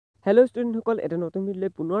Hello' ষ্টুডেণ্টসকল, এটা নতুন ভিডিঅ'লৈ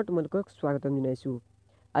পুনৰ তোমালোকক স্বাগতম জনাইছোঁ।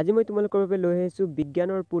 আজি মই তোমালোকৰ বাবে লৈ আহিছোঁ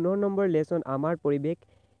বিজ্ঞানৰ 15 নম্বৰ লেচন আমাৰ পৰিৱেশ।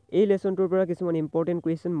 এই লেচনটোৰ পৰা কিছুমান important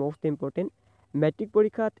question, most important matric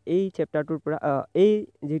পৰীক্ষাত এই চেপ্টাৰটোৰ পৰা এই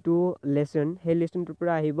যিটো লেচন, সেই লেচনটোৰ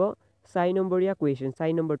পৰা আহিব 4 নম্বৰীয়া কুৱেশ্যন।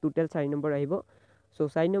 4 নম্বৰ, টোটেল 4 নম্বৰ আহিব। চ'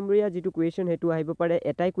 4 নম্বৰীয়া যিটো কুৱেশ্যন সেইটো আহিব পাৰে,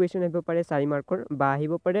 এটাই কুৱেশ্যন আহিব পাৰে 4 মাৰ্কৰ, বা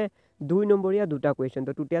আহিব পাৰে 2 নম্বৰীয়া দুটা কুৱেশ্যন।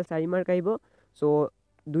 তো টোটেল 4 মাৰ্ক আহিব। চ'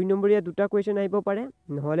 2 নম্বৰীয়া দুটা কুৱেশ্যন আহিব পাৰে,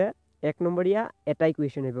 নহ'লে 1 নম্বৰীয়া এটাই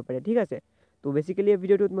কুৱেশ্যন আহিব পাৰে। ঠিক আছে, তো বেচিকেলি এই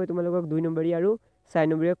ভিডিঅ'টোত মই তোমালোকক 2 নম্বৰীয়া আৰু 4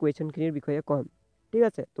 নম্বৰীয়া কুৱেশ্যনখিনিৰ বিষয়ে ক'ম। ঠিক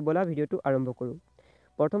আছে, তো ব'লা ভিডিঅ'টো আৰম্ভ কৰোঁ।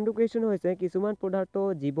 প্ৰথমটো কুৱেশ্যন হৈছে, কিছুমান পদাৰ্থ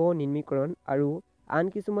জীৱ নিৰ্মীকৰণ আৰু আন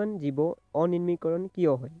কিছুমান জীৱ অনিৰ্মীকৰণ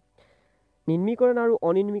কিয় হয়? নিৰ্মীকৰণ আৰু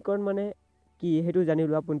অনিৰ্মীকৰণ মানে কি সেইটো জানি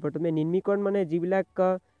লোৱা পোনপ্ৰথমে। নিৰ্মীকৰণ মানে যিবিলাক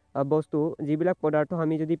বস্তু, যিবিলাক পদাৰ্থ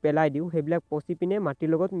আমি যদি পেলাই দিওঁ, সেইবিলাক পচি পিনে মাটিৰ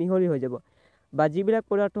লগত মিহলি হৈ যাব, বা যিবিলাক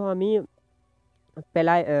পদাৰ্থ আমি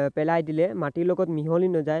পেলাই দিলে মাটিৰ লগত মিহলি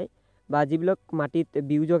নাযায়, বা যিবিলাক মাটিত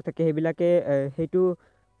বিয়োজক থাকে সেইবিলাকে সেইটো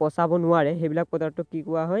পচাব নোৱাৰে, সেইবিলাক পদাৰ্থক কি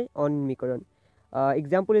কোৱা হয়? অনিৰ্মীকৰণ।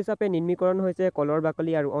 এক্সাম্পল হিচাপে নিৰ্মীকৰণ হৈছে কলৰ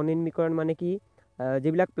বাকলি, আৰু অনিৰ্মীকৰণ মানে কি?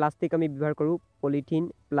 যিবিলাক প্লাষ্টিক আমি ব্যৱহাৰ কৰোঁ, পলিথিন,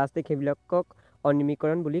 প্লাষ্টিক, সেইবিলাকক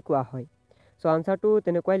অনিৰ্মীকৰণ বুলি কোৱা হয়। চ' আনচাৰটো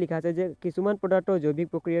তেনেকুৱাই লিখা আছে যে কিছুমান পদাৰ্থ জৈৱিক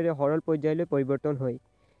প্ৰক্ৰিয়াৰে সৰল পৰ্যায়লৈ পৰিৱৰ্তন হয়,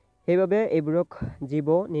 সেইবাবে এইবোৰক জীৱ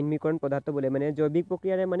নিৰ্মীকৰণ পদাৰ্থ বোলে। মানে জৈৱিক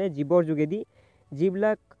প্ৰক্ৰিয়াৰে মানে জীৱৰ যোগেদি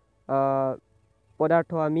যিবিলাক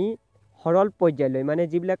পদাৰ্থ আমি সৰল পৰ্যায়লৈ, মানে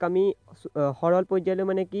যিবিলাক আমি সৰল পৰ্যায়লৈ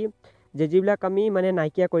মানে কি, যে যিবিলাক আমি মানে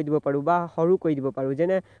নাইকিয়া কৰি দিব পাৰোঁ বা সৰু কৰি দিব পাৰোঁ।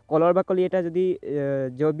 যেনে কলৰ বাকলি এটা যদি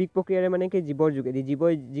জৈৱিক প্ৰক্ৰিয়াৰে মানে কি জীৱৰ যোগেদি,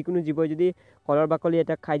 যিকোনো জীৱই যদি কলৰ বাকলি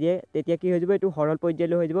এটা খাই দিয়ে, তেতিয়া কি হৈ যাব? এইটো সৰল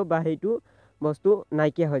পৰ্যায়লৈ হৈ যাব, বা সেইটো বস্তু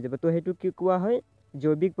নাইকিয়া হৈ যাব। তো সেইটো কি কোৱা হয়?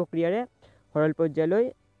 জৈৱিক প্ৰক্ৰিয়াৰে সৰল পৰ্যায়লৈ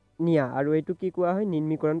নিয়া, আৰু এইটো কি কোৱা হয়?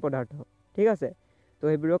 নিৰ্মীকৰণ পদাৰ্থ। ঠিক আছে, তো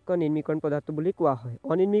সেইবোৰক নিৰ্মীকৰণ পদাৰ্থ বুলি কোৱা হয়।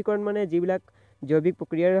 অনিৰ্মীকৰণ মানে যিবিলাক জৈৱিক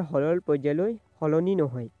প্ৰক্ৰিয়াৰে সৰল পৰ্যায়লৈ সলনি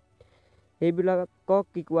নহয়, সেইবিলাকক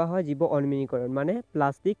কি কোৱা হয়? জীৱ অনিৰ্মীকৰণ। মানে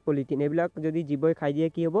প্লাষ্টিক, পলিথিন, এইবিলাক যদি জীৱই খাই দিয়ে,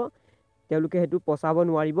 কি হ'ব? তেওঁলোকে সেইটো পচাব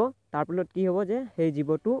নোৱাৰিব, তাৰ ফলত কি হ'ব? যে সেই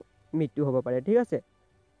জীৱটো মৃত্যু হ'ব পাৰে। ঠিক আছে,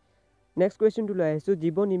 নেক্সট কুৱেশ্যনটো লৈ আহিছোঁ,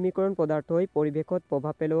 জীৱ নিৰ্মীকৰণ পদাৰ্থই পৰিৱেশত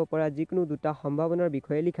প্ৰভাৱ পেলাব পৰা যিকোনো দুটা সম্ভাৱনাৰ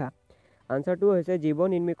বিষয়ে লিখা। আনচাৰটো হৈছে, জীৱ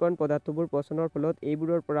নিৰ্মীকৰণ পদাৰ্থবোৰ পচনৰ ফলত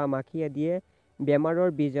এইবোৰৰ পৰা মাখি আদিয়ে বেমাৰৰ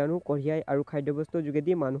বীজাণু কঢ়িয়াই আৰু খাদ্যবস্তুৰ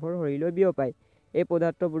যোগেদি মানুহৰ শৰীৰলৈ বিয়পায়। এই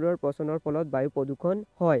পদাৰ্থবোৰৰ পচনৰ ফলত বায়ু প্ৰদূষণ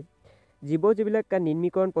হয়। যিবিলাক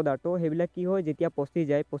নিৰ্মীকৰণ পদাৰ্থ, সেইবিলাক কি হয়? যেতিয়া পচি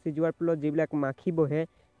যায়, পচি যোৱাৰ ফলত যিবিলাক মাখি বহে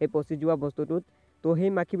সেই পচি যোৱা বস্তুটোত, তো সেই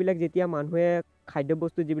মাখিবিলাক যেতিয়া মানুহে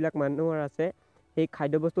খাদ্যবস্তু যিবিলাক মানুহৰ আছে সেই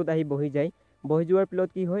খাদ্যবস্তুত আহি বহি যায়, বহি যোৱাৰ ফলত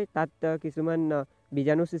কি হয়? তাত কিছুমান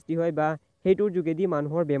বীজাণু সৃষ্টি হয়, বা সেইটোৰ যোগেদি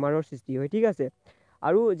মানুহৰ বেমাৰৰ সৃষ্টি হয়। ঠিক আছে,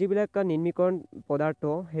 আৰু যিবিলাক নিৰ্মীকৰণ পদাৰ্থ,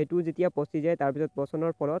 সেইটো যেতিয়া পচি যায়, তাৰপিছত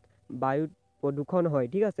পচনৰ ফলত বায়ু প্ৰদূষণ হয়।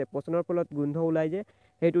 ঠিক আছে, পচনৰ ফলত গোন্ধ ওলাই যে,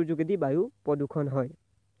 সেইটোৰ যোগেদি বায়ু প্ৰদূষণ হয়।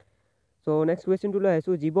 চ' নেক্সট কুৱেশ্যনটো লৈ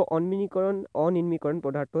আহিছোঁ, জীৱ অনিৰ্মীকৰণ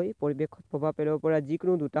পদাৰ্থই পৰিৱেশত প্ৰভাৱ পেলাব পৰা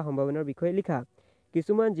যিকোনো দুটা সম্ভাৱনাৰ বিষয়ে লিখা।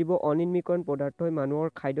 কিছুমান জীৱ অনিৰ্মীকৰণ পদাৰ্থই মানুহৰ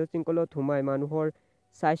খাদ্য শৃংখলত সোমাই মানুহৰ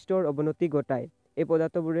স্বাস্থ্যৰ অৱনতি ঘটায়। এই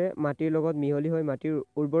পদাৰ্থবোৰে মাটিৰ লগত মিহলি হৈ মাটিৰ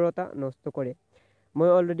উৰ্বৰতা নষ্ট কৰে। মই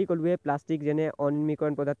অলৰেডি ক'লোৱে, প্লাষ্টিক যেনে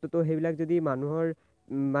অনিৰ্মীকৰণ পদাৰ্থটো, সেইবিলাক যদি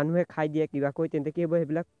মানুহে খাই দিয়ে কিবাকৈ, তেন্তে কি হ'ব?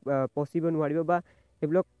 সেইবিলাক পচিব নোৱাৰিব, বা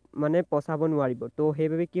সেইবিলাক মানে পচাব নোৱাৰিব। তো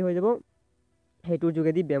সেইবাবে কি হৈ যাব? সেইটোৰ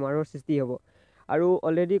যোগেদি বেমাৰৰ সৃষ্টি হ'ব। আৰু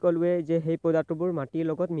অলৰেডি ক'লোৱে যে সেই পদাৰ্থবোৰ মাটিৰ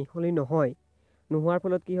লগত মিহলি নোহোৱাৰ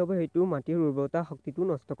ফলত কি হ'ব? সেইটো মাটিৰ উৰ্বৰতা শক্তিটো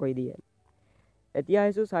নষ্ট কৰি দিয়ে। এতিয়া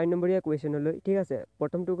আহিছোঁ 4 নম্বৰীয়া কুৱেশ্যনলৈ। ঠিক আছে,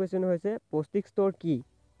 প্ৰথমটো কুৱেশ্যন হৈছে, পৌষ্টিক স্তৰ কি?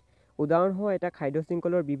 উদাহৰণসহ এটা খাদ্য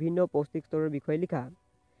শৃংখলৰ বিভিন্ন পৌষ্টিক স্তৰৰ বিষয়ে লিখা।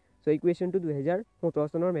 চ' এই কুৱেশ্যনটো 2017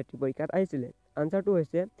 চনৰ মেট্ৰিক পৰীক্ষাত আহিছিলে। আনচাৰটো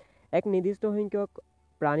হৈছে, এক নিৰ্দিষ্ট সংখ্যক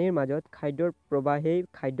প্ৰাণীৰ মাজত খাদ্যৰ প্ৰবাহেই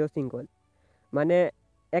খাদ্য শৃংখল। মানে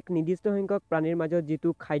এক নিৰ্দিষ্ট সংখ্যক প্ৰাণীৰ মাজত যিটো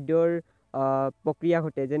খাদ্যৰ প্ৰক্ৰিয়া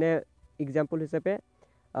ঘটে, যেনে এক্সাম্পল হিচাপে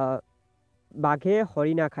বাঘে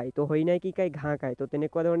হৰিণা খায়, তো হৰিণাই কি খায়? ঘাঁহ খায়। তো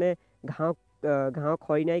তেনেকুৱা ধৰণে ঘাঁহক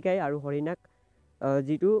হৰিণাই খায়, আৰু হৰিণাক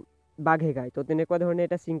যিটো বাঘে খায়। তো তেনেকুৱা ধৰণে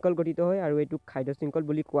এটা শৃংখল গঠিত হয়, আৰু এইটোক খাদ্য শৃংখল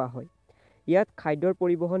বুলি কোৱা হয়। ইয়াত খাদ্যৰ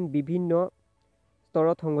পৰিবহণ বিভিন্ন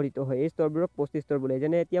স্তৰত সংঘটিত হয়। এই স্তৰবোৰক পৌষ্টিক স্তৰ বোলে।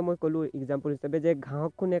 যেনে এতিয়া মই ক'লোঁ এক্সাম্পল হিচাপে যে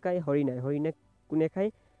ঘাঁহক কোনে খায়? হৰিণাই কোনে খায়?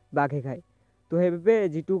 বাঘে খায়। তো সেইবাবে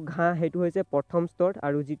যিটো ঘাঁহ সেইটো হৈছে প্ৰথম স্তৰ,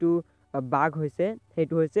 আৰু যিটো বাঘ হৈছে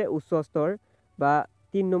সেইটো হৈছে উচ্চ স্তৰ, বা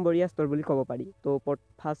 3 নম্বৰীয়া স্তৰ বুলি ক'ব পাৰি। তো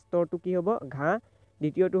ফাৰ্ষ্ট স্তৰটো কি হ'ব? ঘাঁহ,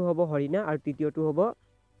 দ্বিতীয়টো হ'ব হৰিণা, আৰু তৃতীয়টো হ'ব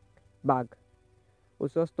বাঘ।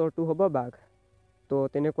 উচ্চ স্তৰটো হ'ব বাঘ। তো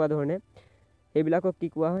তেনেকুৱা ধৰণে সেইবিলাকক কি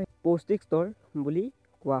কোৱা হয়? পৌষ্টিক স্তৰ বুলি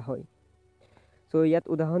কোৱা হয়। চ' ইয়াত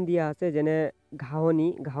উদাহৰণ দিয়া আছে, যেনে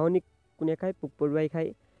ঘাঁহনিক কোনে খায়? পোক পৰুৱাই খায়।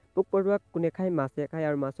 পোক পৰুৱাক কোনে খায়, মাছে খায়,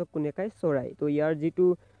 আৰু মাছক কোনে খায়, চৰাই। তো ইয়াৰ যিটো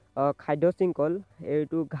খাদ্য শৃংখল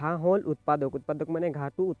এইটো ঘাঁহ হ'ল উৎপাদক মানে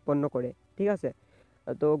ঘাঁহটো উৎপন্ন কৰে, ঠিক আছে।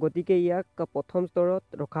 তো গতিকে ইয়াক প্ৰথম স্তৰত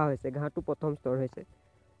ৰখা হৈছে, ঘাঁহটো প্ৰথম স্তৰ হৈছে।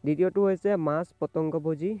 দ্বিতীয়টো হৈছে মাছ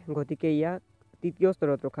পতংগভোজী, গতিকে ইয়াক তৃতীয়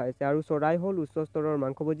স্তৰত ৰখা হৈছে। আৰু চৰাই হ'ল উচ্চ স্তৰৰ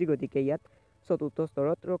মাংসভোজী, গতিকে ইয়াত চতুৰ্থ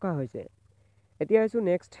স্তৰত ৰখা হৈছে। এতিয়া আহিছোঁ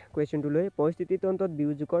নেক্সট কুৱেশ্যনটোলৈ। পৰিস্থিতিতন্ত্ৰত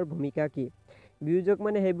বিয়োজকৰ ভূমিকা কি? বিয়োজক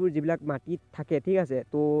মানে সেইবোৰ যিবিলাক মাটিত থাকে, ঠিক আছে।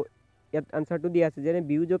 তো ইয়াত আনচাৰটো দিয়া আছে যেনে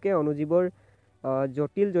বিয়োজকে অণুজীৱৰ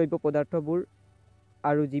জটিল জৈৱ পদাৰ্থবোৰ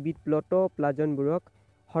আৰু জীৱিত প্লাজনবোৰক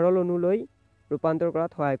সৰল অণুলৈ ৰূপান্তৰ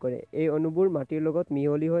কৰাত সহায় কৰে। এই অণুবোৰ মাটিৰ লগত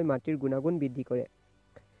মিহলি হৈ মাটিৰ গুণাগুণ বৃদ্ধি কৰে।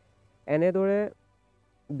 এনেদৰে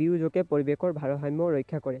বিয়োজকে পৰিৱেশৰ ভাৰসাম্য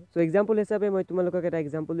ৰক্ষা কৰে। চ' এক্সাম্পল হিচাপে মই তোমালোকক এটা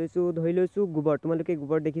এক্সাম্পল ধৰি লৈছোঁ গোবৰ। তোমালোকে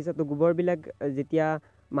গোবৰ দেখিছা, তো গোবৰবিলাক যেতিয়া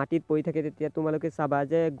মাটিত পৰি থাকে তেতিয়া তোমালোকে চাবা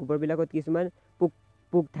যে গোবৰবিলাকত কিছুমান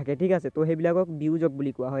পোক থাকে, ঠিক আছে। তো সেইবিলাকক বিয়োজক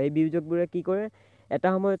বুলি কোৱা হয়। এই বিয়োজকবোৰে কি কৰে, এটা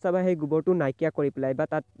সময়ত চাবা সেই গোবৰটো নাইকিয়া কৰি পেলাই বা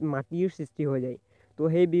তাত মাটিৰ সৃষ্টি হৈ যায়। তো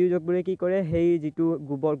সেই বিয়োজকবোৰে কি কৰে, সেই যিটো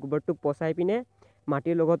গোবৰটোক পচাই পিনে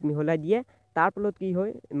মাটিৰ লগত মিহলাই দিয়ে। তাৰ ফলত কি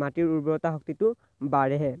হয়, মাটিৰ উৰ্বৰতা শক্তিটো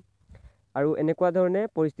বাঢ়ে। আৰু এনেকুৱা ধৰণে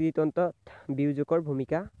পৰিস্থিতিতন্ত্ৰত বিয়োজকৰ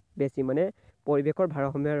ভূমিকা বেছি, মানে পৰিৱেশৰ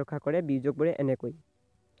ভাৰসাম্য ৰক্ষা কৰে বিয়োজকবোৰে এনেকৈ।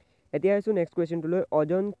 এতিয়া আহিছোঁ নেক্সট কুৱেশ্যনটোলৈ।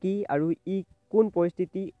 অজন কি আৰু ই কোন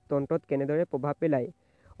পৰিস্থিতি তন্ত্ৰত কেনেদৰে প্ৰভাৱ পেলায়?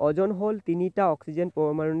 অজন হ'ল 3টা অক্সিজেন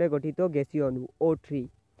পৰমাণুৰে গঠিত গেছীয় অণু O3।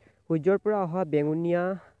 সূৰ্যৰ পৰা অহা বেঙুনীয়া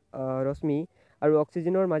ৰশ্মি আৰু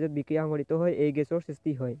অক্সিজেনৰ মাজত বিক্ৰিয়া সংঘটিত হৈ এই গেছৰ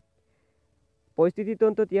সৃষ্টি হয়।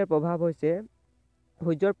 পৰিস্থিতিতন্ত্ৰত ইয়াৰ প্ৰভাৱ হৈছে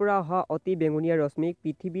সূৰ্যৰ পৰা অহা অতি বেঙুনীয়া ৰশ্মিক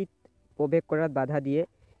পৃথিৱীত প্ৰৱেশ কৰাত বাধা দিয়ে।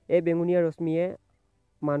 এই বেঙুনীয়া ৰশ্মিয়ে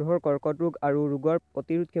মানুহৰ কৰ্কট ৰোগ আৰু ৰোগৰ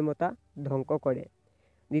প্ৰতিৰোধ ক্ষমতা ধ্বংস কৰে।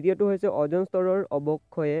 দ্বিতীয়টো হৈছে অজন স্তৰৰ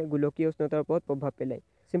অৱক্ষয়ে গোলকীয় উষ্ণতাৰ ওপৰত প্ৰভাৱ পেলায়।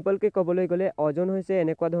 চিম্পলকৈ ক'বলৈ গ'লে অজন হৈছে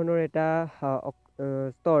এনেকুৱা ধৰণৰ এটা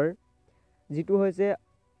স্তৰ যিটো হৈছে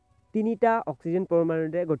 3টা অক্সিজেন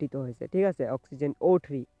পৰমাণুৰে গঠিত হৈছে, ঠিক আছে। Oxygen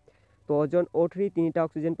O3। তো অজন O3 3টা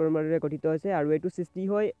অক্সিজেন পৰমাণুৰে গঠিত হৈছে আৰু এইটো সৃষ্টি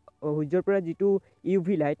হয় সূৰ্যৰ পৰা যিটো UV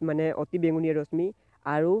লাইট মানে অতি বেঙুনীয়া ৰশ্মি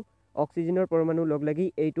আৰু অক্সিজেনৰ পৰমাণু লগ লাগি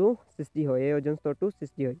এইটো সৃষ্টি হয়, এই অজন স্তৰটো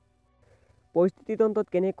সৃষ্টি হয়। পৰিস্থিতিতন্ত্ৰত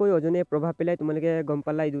কেনেকৈ অজনে প্ৰভাৱ পেলায় তোমালোকে গম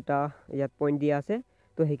পালা, এই দুটা ইয়াত পইণ্ট দিয়া আছে।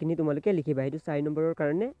 তো সেইখিনি তোমালোকে লিখিবা, সেইটো 4 নম্বৰৰ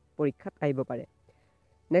কাৰণে পৰীক্ষাত আহিব পাৰে।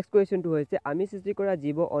 নেক্সট কুৱেশ্যনটো হৈছে আমি সৃষ্টি কৰা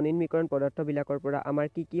জীৱ অনিৰ্মীকৰণ পদাৰ্থবিলাকৰ পৰা আমাৰ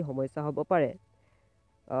কি কি সমস্যা হ'ব পাৰে?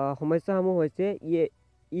 সমস্যাসমূহ হৈছে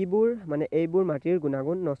এইবোৰ মাটিৰ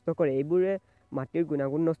গুণাগুণ নষ্ট কৰে। এইবোৰে মাটিৰ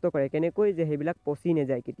গুণাগুণ নষ্ট কৰে কেনেকৈ, যে সেইবিলাক পচি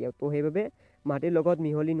নাযায় কেতিয়াও। তো সেইবাবে মাটিৰ লগত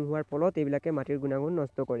মিহলি নোহোৱাৰ ফলত এইবিলাকে মাটিৰ গুণাগুণ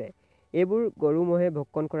নষ্ট কৰে। এইবোৰ গৰু ম'হে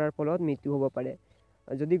ভক্ষণ কৰাৰ ফলত মৃত্যু হ'ব পাৰে।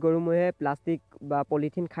 যদি গৰু ম'হে প্লাষ্টিক বা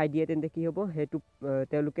পলিথিন খাই দিয়ে তেন্তে কি হ'ব, সেইটো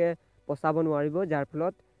তেওঁলোকে পচাব নোৱাৰিব, যাৰ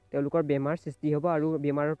ফলত তেওঁলোকৰ বেমাৰ সৃষ্টি হ'ব আৰু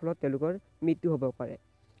বেমাৰৰ ফলত তেওঁলোকৰ মৃত্যু হ'ব পাৰে।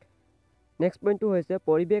 নেক্সট পইণ্টটো হৈছে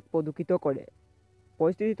পৰিৱেশ প্ৰদূষিত কৰে,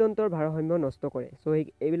 পৰিস্থিতিতন্ত্ৰৰ ভাৰসাম্য নষ্ট কৰে। চ'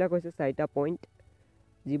 এইবিলাক হৈছে 4টা পইণ্ট।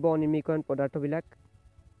 জীৱ অনিৰ্মীকৰণ পদাৰ্থবিলাক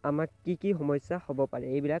আমাক কি কি সমস্যা হ'ব পাৰে,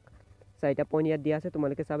 এইবিলাক 4টা পইণ্ট ইয়াত দিয়া আছে,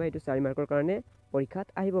 তোমালোকে চাবা, এইটো 4 মাৰ্কৰ কাৰণে পৰীক্ষাত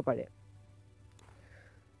আহিব পাৰে।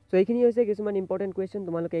 চ' এইখিনি হৈছে কিছুমান ইম্পৰ্টেণ্ট কুৱেশ্যন,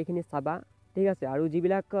 তোমালোকে এইখিনি চাবা, ঠিক আছে। আৰু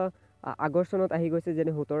যিবিলাক আগৰ চনত আহি গৈছে,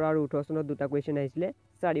 যেনে 17 আৰু 18 চনত 2টা কুৱেশ্যন আহিছিলে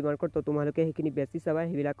 4 মাৰ্কৰ, তো তোমালোকে সেইখিনি বেছি চাবা,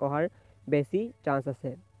 সেইবিলাক অহাৰ বেছি চান্স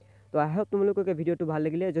আছে। তো আই হোপ তোমালোকে ভিডিঅ'টো ভাল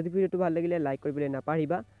লাগিলে। যদি ভিডিঅ'টো ভাল লাগিলে লাইক কৰিবলৈ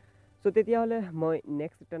নাপাহৰিবা। চ' তেতিয়াহ'লে মই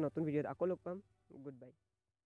নেক্সট এটা নতুন ভিডিঅ'ত আকৌ লগ পাম। Good bye.